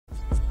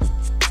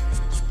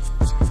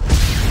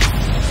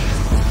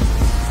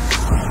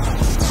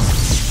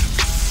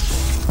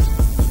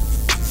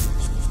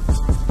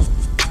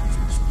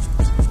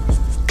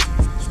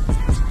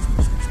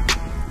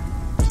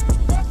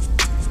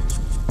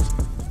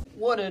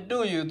What it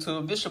do,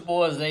 YouTube? This your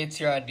boy Zay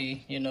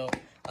TRD. You know,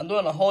 I'm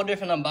doing a whole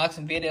different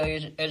unboxing video.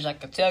 As I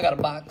can tell, I got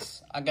a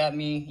box. I got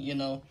me, you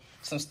know,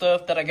 some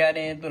stuff that I got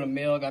in through the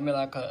mail. Got me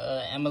like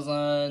a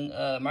Amazon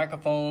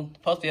microphone.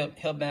 Supposed to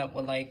help out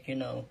with, like, you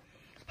know,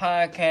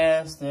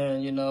 podcasts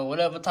and, you know,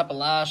 whatever type of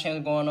live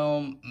streams going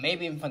on.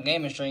 Maybe even for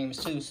gaming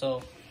streams too.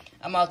 So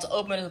I'm about to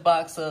open this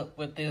box up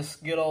with this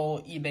good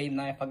old eBay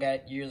knife I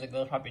got years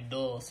ago. Probably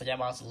dull, so y'all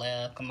about to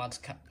laugh. I'm about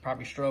to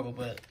probably struggle,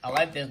 but I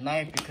like this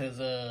knife because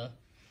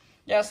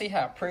y'all see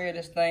how pretty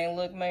this thing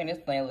look, man? This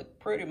thing look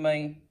pretty,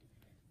 man.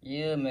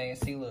 Yeah, man.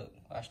 See, look.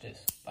 Watch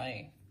this.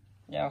 Bang.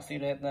 Y'all see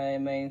that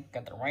thing, man?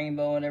 Got the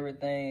rainbow and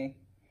everything.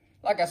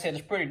 Like I said,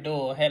 it's pretty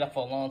dull. I had it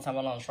for a long time.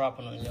 I know I'm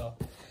dropping on y'all.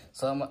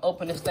 So I'm going to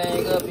open this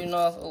thing up, you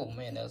know. Oh,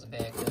 man, that was a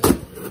bad cut.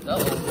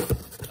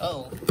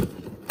 Uh-oh.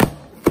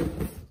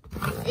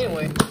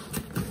 Anyway,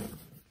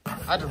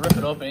 I just rip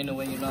it open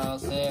anyway, you know what I'm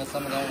saying? So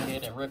I'm going to go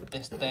ahead and rip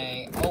this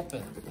thing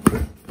open.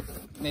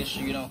 Make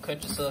sure you don't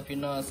cut yourself, you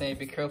know what I'm saying?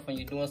 Be careful when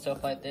you're doing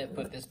stuff like that.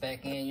 Put this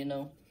back in, you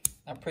know.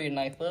 I pretty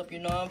knife up, you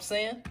know what I'm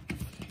saying?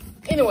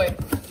 Anyway,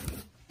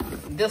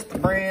 this the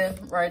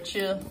brand right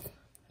here.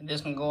 This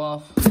can go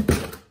off.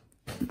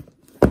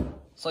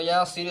 So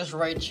y'all see this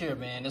right here,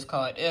 man. It's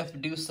called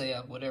FDUCE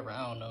or whatever,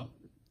 I don't know.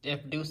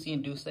 FDUCE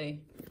and Duce. Let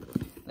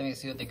me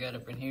see what they got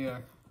up in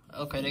here.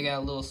 Okay, they got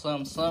a little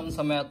something. So I'm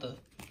gonna have to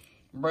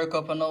break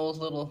up on those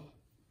little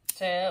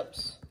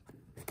tabs.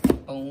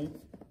 Boom.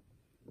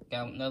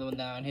 Got another one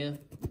down here.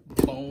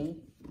 Boom.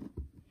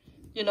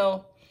 You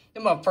know,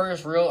 this my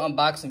first real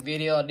unboxing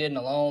video I did in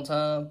a long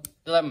time.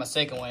 This like my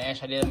second one.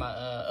 Actually, I did my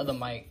other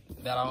mic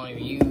that I don't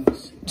even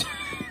use.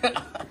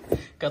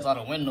 Because all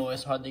the wind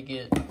noise, hard to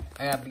get.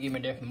 I have to give me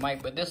a different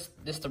mic. But this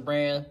the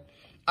brand.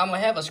 I'm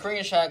going to have a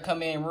screenshot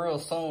come in real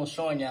soon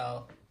showing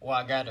y'all where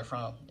I got it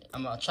from.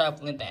 I'm going to try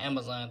to link the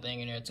Amazon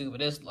thing in there too.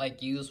 But it's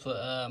like used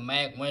for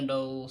Mac,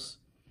 Windows.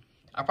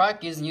 I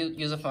probably can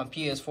use it for my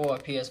PS4 or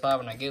PS5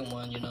 when I get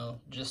one, you know,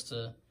 just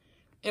to...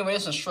 Anyway,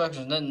 it's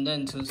instructions,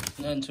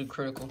 nothing too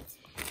critical.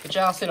 But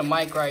y'all see the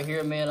mic right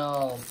here, man,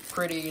 all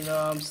pretty, you know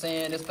what I'm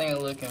saying? This thing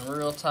looking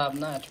real top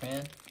notch,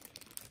 man.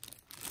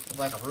 It's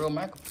like a real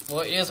microphone.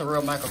 Well, it is a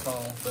real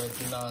microphone, but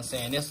you know what I'm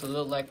saying? This will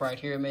look like right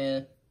here,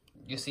 man.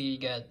 You see you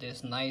got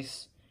this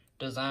nice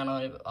design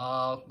on it,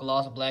 all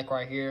gloss black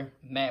right here,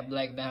 matte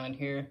black down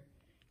here.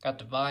 Got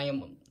the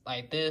volume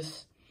like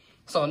this.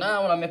 So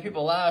now when I'm in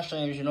people live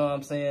streams, you know what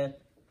I'm saying?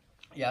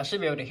 Yeah, I should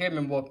be able to hear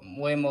me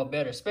way more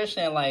better,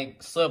 especially in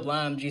like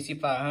Sublime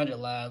GC500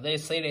 live. They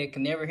say they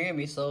can never hear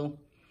me, so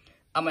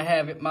I'm gonna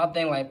have my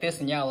thing like this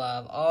in y'all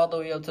live all the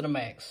way up to the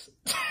max.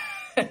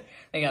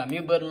 They got a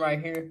mute button right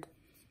here.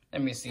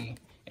 Let me see.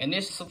 And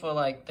this is for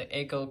like the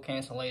echo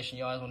cancellation.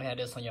 You always want to have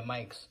this on your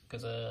mics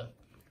because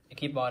it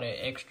keep all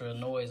that extra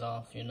noise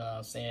off, you know what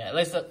I'm saying? At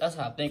least that's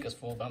how I think it's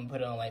for, but I'm gonna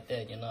put it on like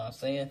that, you know what I'm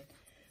saying?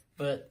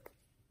 But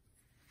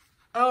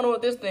I don't know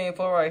what this thing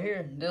for right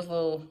here. This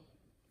little,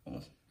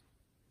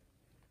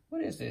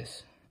 what is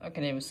this? I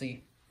can't even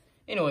see.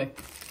 Anyway,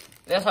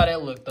 that's how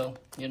that look though.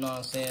 You know what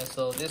I'm saying?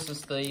 So this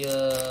is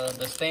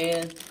the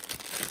stand.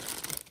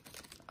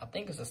 I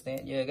think it's a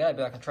stand. Yeah, it gotta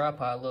be like a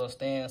tripod little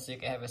stand so you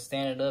can have it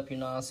standing up, you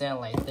know what I'm saying?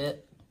 Like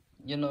that,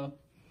 you know?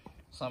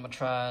 So I'm gonna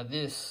try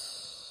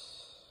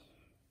this.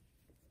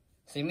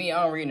 See me,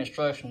 I don't read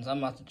instructions. I'm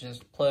about to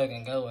just plug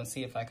and go and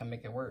see if I can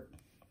make it work,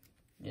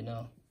 you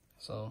know?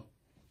 So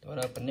throw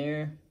it up in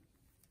there.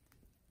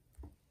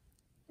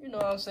 You know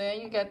what I'm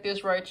saying? You got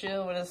this right here.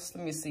 Let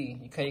me see.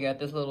 Okay, you got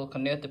this little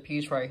connector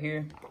piece right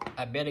here.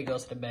 I bet it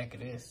goes to the back of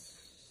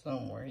this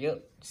somewhere.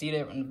 Yep. See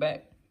that in the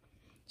back?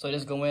 So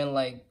just go in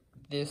like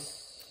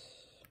this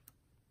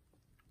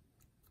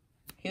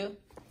here.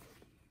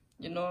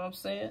 You know what I'm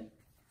saying?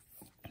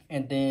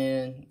 And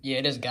then,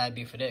 yeah, this gotta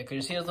be for that. Because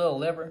you see this little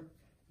lever?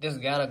 This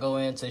gotta go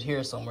into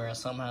here somewhere,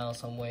 somehow,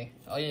 some way.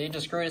 Oh, yeah, you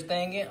just screw this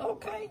thing in?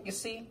 Okay, you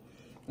see?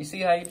 You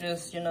see how you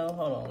just, you know,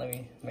 hold on, let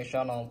me make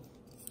sure I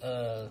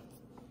don't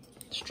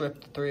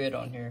strip the thread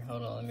on here.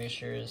 Hold on, let me make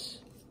sure it's,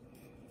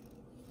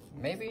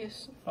 maybe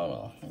it's, hold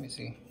on, let me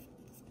see.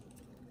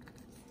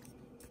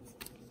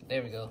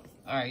 There we go.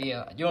 All right,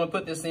 yeah, you want to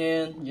put this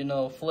in, you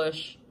know,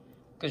 flush,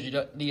 because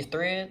these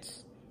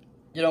threads,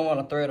 you don't want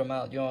to thread them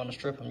out. You don't want to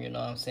strip them, you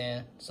know what I'm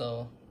saying?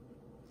 So,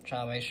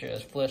 try to make sure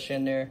it's flush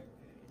in there.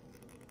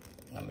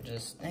 I'm going to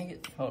just, dang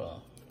it, hold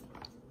on.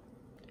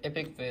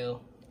 Epic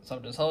fail. So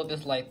I'm just hold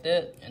this like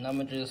that, and I'm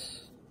gonna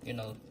just, you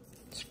know,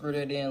 screw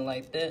that in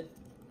like that.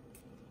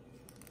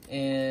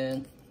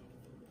 And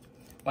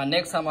by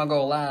next time I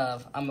go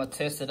live, I'm gonna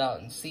test it out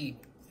and see,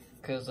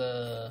 cause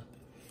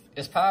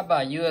it's powered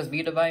by a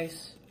USB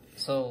device.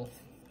 So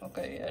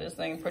okay, yeah, this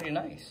thing pretty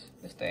nice.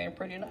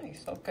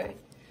 Okay,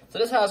 so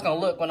this is how it's gonna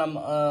look when I'm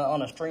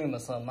on a stream or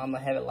something. I'm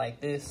gonna have it like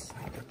this.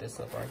 Put this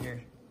up right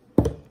here.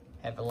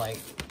 Have it like,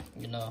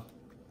 you know.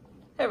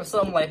 Have it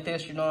something like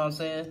this, you know what I'm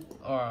saying?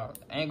 Or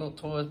angled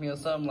towards me or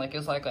something. Like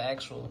it's like an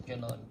actual, you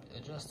know,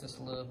 adjust this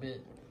a little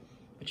bit.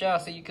 But y'all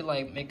see, you could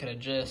like make it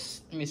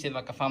adjust. Let me see if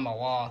I can find my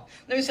wall.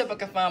 Let me see if I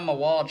can find my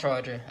wall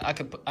charger. I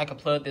could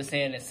plug this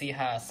in and see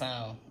how it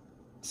sounds.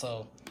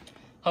 So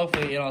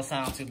hopefully it don't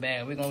sound too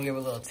bad. We're gonna give it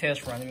a little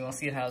test run and we're gonna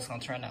see how it's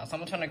gonna turn out. So I'm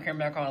gonna turn the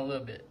camera back on a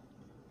little bit.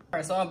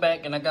 Alright, so I'm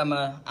back and I got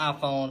my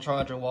iPhone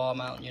charger wall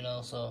mount, you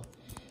know, so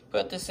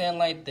put this in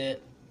like that.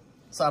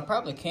 So I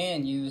probably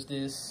can use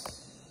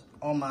this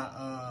on my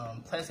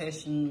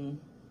PlayStation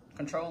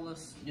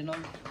controllers, you know,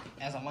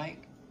 as a mic.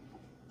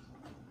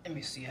 Let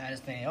me see how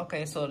this thing.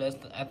 Okay, so that's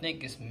I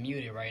think it's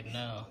muted right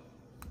now,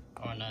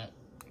 or not.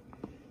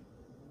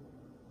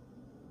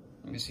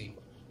 Let me see.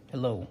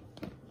 Hello.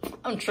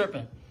 I'm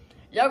tripping.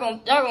 Y'all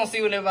gonna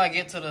see whenever I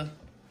get to the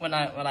when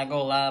I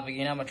go live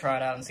again. I'm gonna try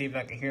it out and see if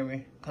I can hear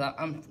me, cause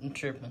I'm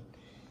tripping.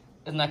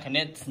 It's not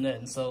connected to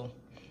nothing, so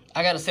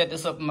I gotta set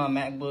this up in my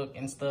MacBook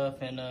and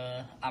stuff, and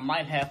I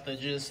might have to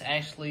just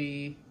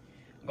actually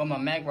go on my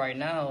Mac right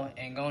now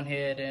and go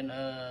ahead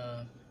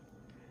and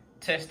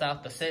test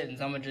out the settings.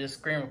 I'm gonna just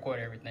screen record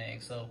everything.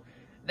 So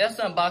that's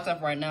the unboxing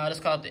for right now. It's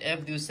called the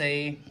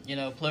FDUCE, you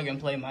know, plug and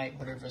play mic,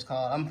 whatever it's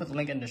called. I'm gonna put the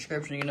link in the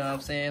description, you know what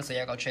I'm saying? So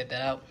y'all go check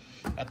that out.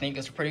 I think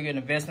it's a pretty good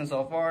investment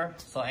so far.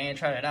 So I ain't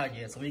tried it out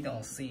yet, so we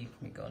gonna see.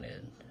 We go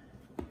ahead.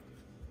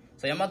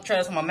 So yeah, I'm about to try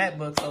this on my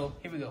MacBook, so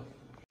here we go.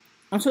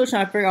 I'm still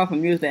trying to figure out if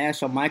I'm using the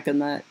actual mic or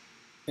not,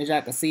 as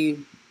y'all can see.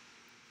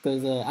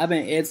 Because I've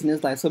been editing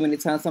this like so many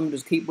times, so I'm gonna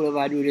just keep whatever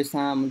I do this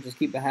time. I'm gonna just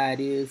keep it how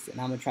it is,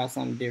 and I'm gonna try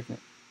something different.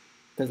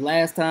 Because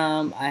last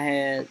time I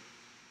had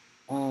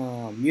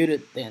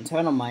muted the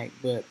internal mic,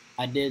 but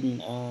I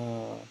didn't.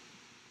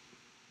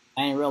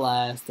 I didn't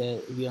realize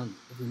that if you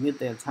mute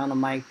the internal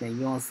mic, then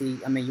you don't see.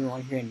 I mean, you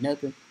won't hear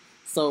nothing.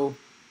 So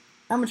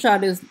I'm gonna try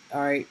this.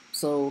 All right.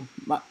 So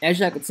as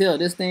y'all can tell,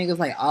 this thing is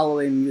like all the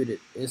way muted.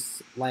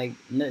 It's like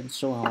nothing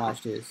showing.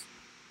 Watch this.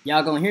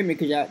 Y'all gonna hear me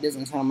because this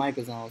internal mic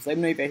is on. So let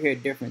me know if I hear a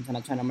difference when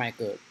I turn the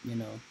mic up. You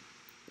know.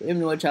 Let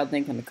me know what y'all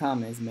think in the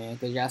comments, man.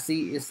 Cause y'all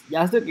see,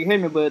 y'all still can hear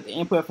me, but the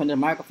input from the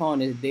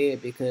microphone is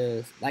dead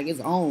because like it's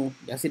on.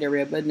 Y'all see that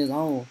red button is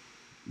on,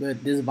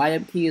 but this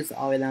volume key is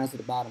all the way down to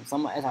the bottom.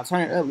 So as I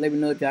turn it up, let me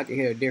know if y'all can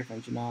hear a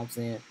difference. You know what I'm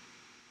saying?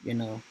 You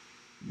know.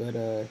 But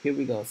here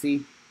we go.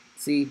 See,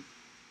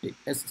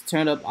 it's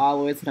turned up all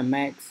the way to the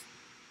max.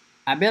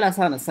 I bet I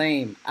sound the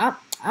same. I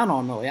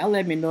don't know. Y'all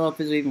let me know if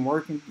it's even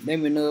working. Let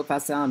me know if I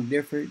sound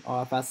different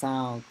or if I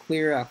sound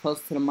clearer or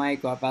closer to the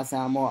mic or if I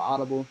sound more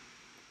audible.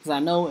 Cause I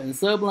know in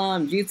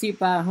Sublime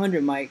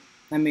GT500 mic,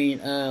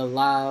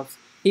 lives,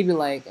 he be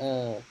like,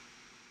 hey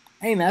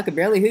man, I could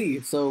barely hear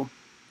you. So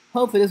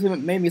hopefully this will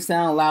make me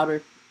sound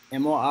louder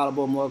and more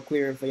audible, more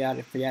clear for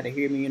y'all to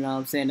hear me. You know what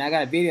I'm saying? I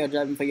got a video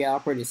dropping for y'all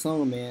pretty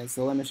soon, man.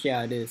 So let me show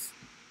y'all this.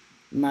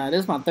 This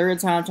is my third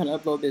time trying to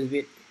upload this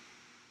video.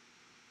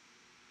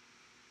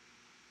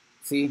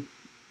 See,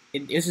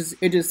 it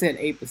just said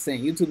 8%.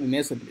 YouTube been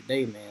messing with me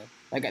today, man.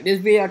 Like this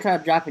video I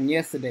tried dropping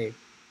yesterday.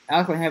 I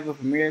was gonna have a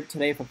premiere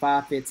today for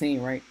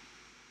 5:15, right?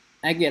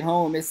 I get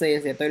home, it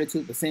says at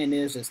 32%, and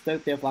it's just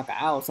stuck there for like an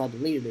hour, so I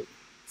deleted it.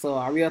 So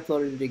I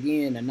re-uploaded it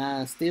again, and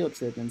now it's still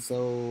tripping.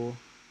 So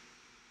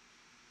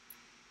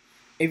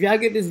if y'all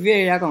get this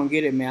video, y'all gonna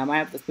get it, man. I might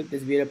have to split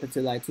this video up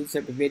into like 2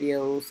 separate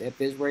videos at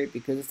this rate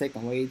because it's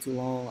taking way too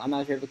long. I'm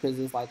not sure because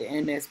it's like the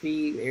internet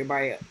speed,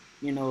 everybody,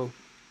 you know,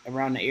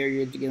 around the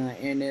area to get on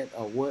the internet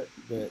or what,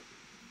 but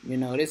you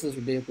know, this is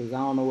ridiculous. I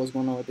don't know what's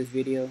going on with this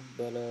video,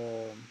 but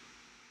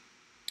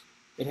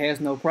it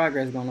has no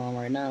progress going on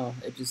right now.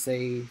 It just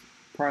say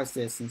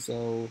processing.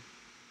 So,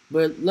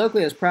 but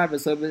luckily it's private,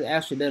 so it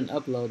actually doesn't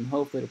upload, and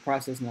hopefully the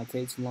processing not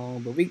take too long.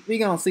 But we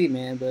gonna see,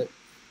 man. But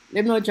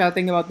let me know what y'all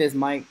think about this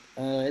mic.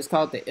 It's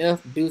called the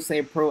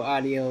FDUCE Pro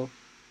Audio.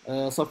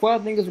 So far I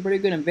think it's a pretty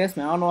good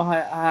investment. I don't know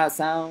how it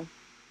sounds.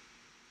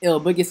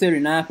 Itllbuffout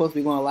 79 supposed to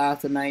be going live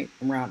tonight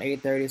around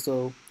 8:30.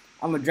 So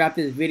I'm gonna drop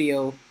this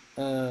video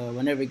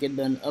whenever it get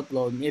done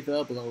uploading, if it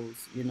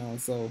uploads, you know.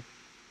 So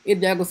if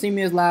y'all gonna see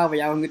me as live or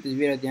y'all gonna get this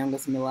video, then y'all gonna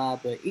see me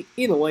live. But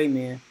either way,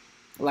 man,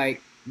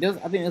 like this,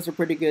 I think that's a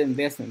pretty good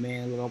investment,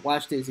 man.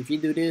 Watch this. If you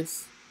do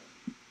this,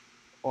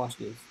 watch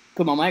this.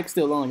 Cause my mic's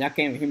still on. Y'all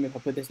can't even hear me if I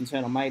put this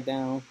internal mic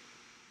down.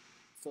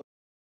 So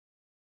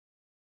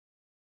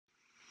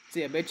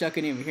see, I bet y'all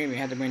couldn't even hear me. I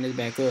had to bring this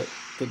back up.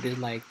 Put this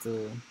like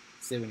to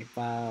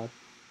 75,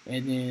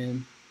 and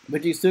then,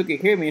 but you still can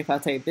hear me if I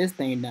take this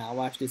thing down.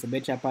 Watch this. I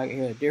bet y'all probably can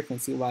hear a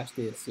difference. See, watch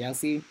this. Y'all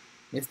see?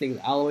 This thing is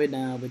all the way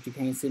down, but you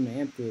can't see the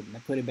input. And I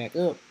put it back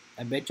up.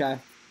 I bet y'all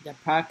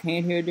probably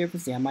can't hear a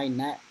difference. I might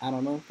not. I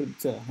don't know. Put it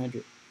to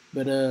 100.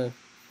 But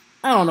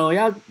I don't know.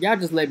 Y'all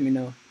just let me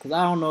know, cause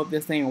I don't know if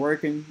this thing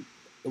working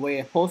the way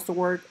it's supposed to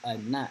work or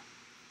not.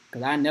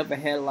 Cause I never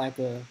had like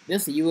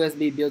this is a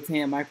USB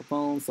built-in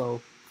microphone.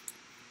 So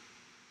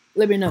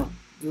let me know.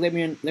 Let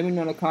me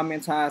know in the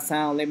comments how it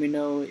sound. Let me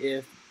know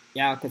if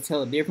y'all can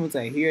tell a difference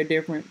or hear a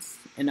difference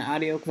in the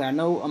audio. Cause I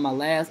know on my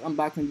last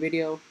unboxing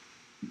video,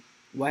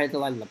 where I had the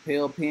like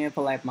lapel pin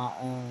for like my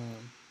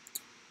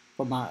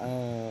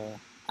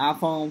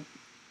iPhone,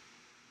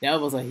 that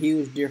was a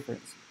huge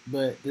difference.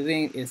 But the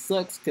thing, it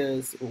sucks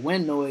because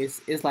wind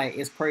noise, it's like,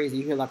 it's crazy.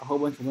 You hear like a whole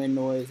bunch of wind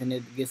noise and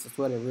it gets to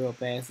sweater real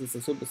fast. It's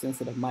a super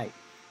sensitive mic.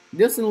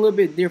 This is a little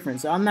bit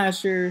different, so I'm not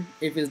sure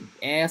if it's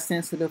as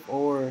sensitive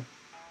or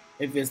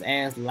if it's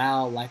as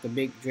loud, like a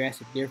big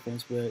drastic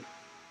difference. But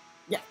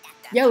yeah,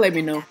 y'all let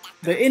me know.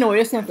 But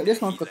anyway, this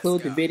gonna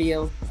conclude the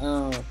video.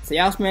 So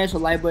y'all smash the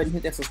like button,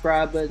 hit that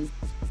subscribe button.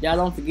 Y'all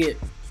don't forget,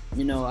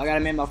 you know, I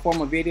gotta make my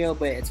formal video,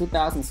 but at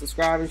 2,000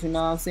 subscribers, you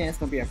know what I'm saying, it's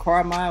gonna be a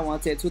card mod.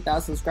 Once I hit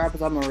 2,000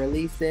 subscribers, I'm gonna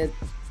release that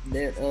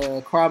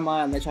card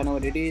mod and let y'all know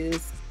what it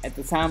is at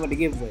the time of the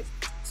giveaway.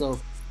 So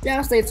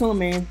y'all stay tuned,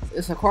 man.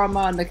 It's a card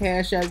mod and the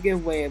cash out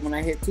giveaway. When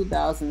I hit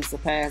 2,000 and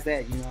surpass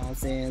that, you know what I'm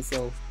saying.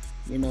 So,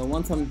 you know,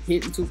 once I'm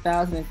hitting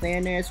 2,000 and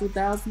staying there at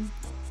 2,000,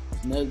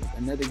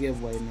 another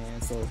giveaway,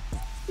 man. So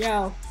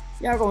y'all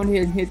go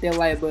ahead and hit that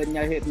like button.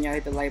 Y'all hit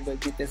the like button,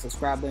 hit that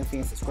subscribe button if you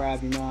ain't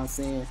subscribed, you know what I'm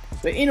saying.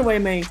 But anyway,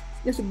 man,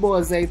 this your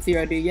boy Zay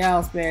TRD.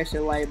 Y'all smash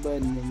the like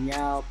button and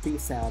y'all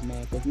peace out,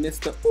 man. Cause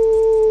Mr.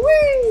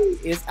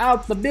 Ooh-wee is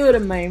out the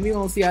building, man. We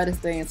gonna see how this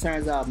thing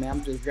turns out, man.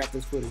 I'm just drop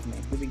this footage,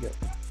 man. Here we go.